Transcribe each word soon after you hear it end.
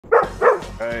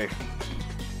Hey,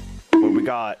 what we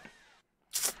got?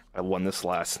 I won this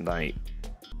last night.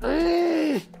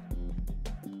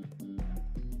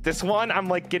 This one I'm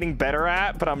like getting better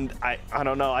at, but I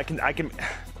don't know. I can.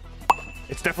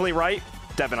 It's definitely right,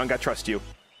 Devin. I'm gonna trust you.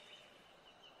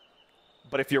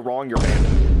 But if you're wrong, you're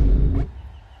banned.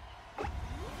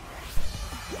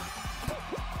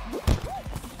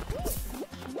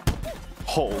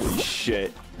 Holy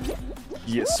shit!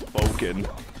 You spoken.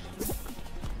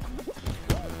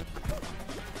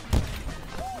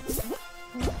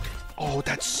 Oh,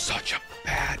 that's such a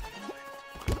bad.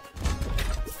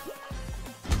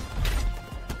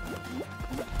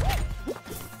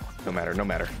 No matter, no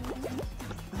matter.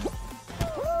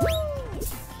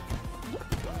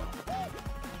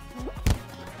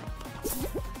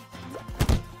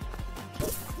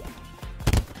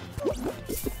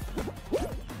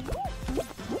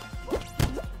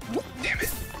 Damn it.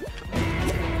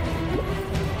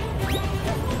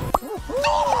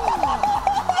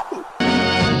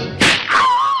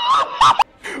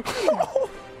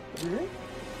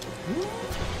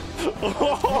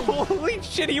 Holy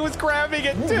shit, he was grabbing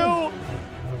it too!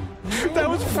 That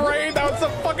was framed, that was a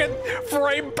fucking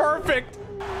frame perfect!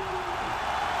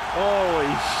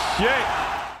 Holy shit!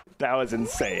 That was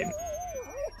insane.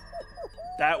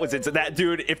 That was insane. That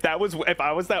dude, if I was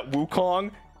that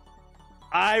Wukong,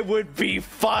 I would be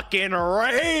fucking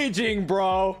raging,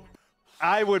 bro!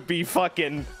 I would be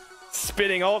fucking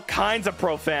spitting all kinds of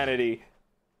profanity.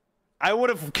 I would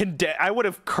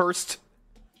have cursed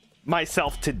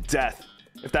myself to death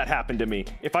if that happened to me.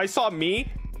 If I saw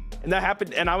me and that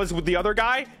happened and I was with the other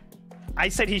guy, I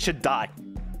said he should die.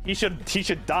 He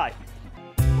should die.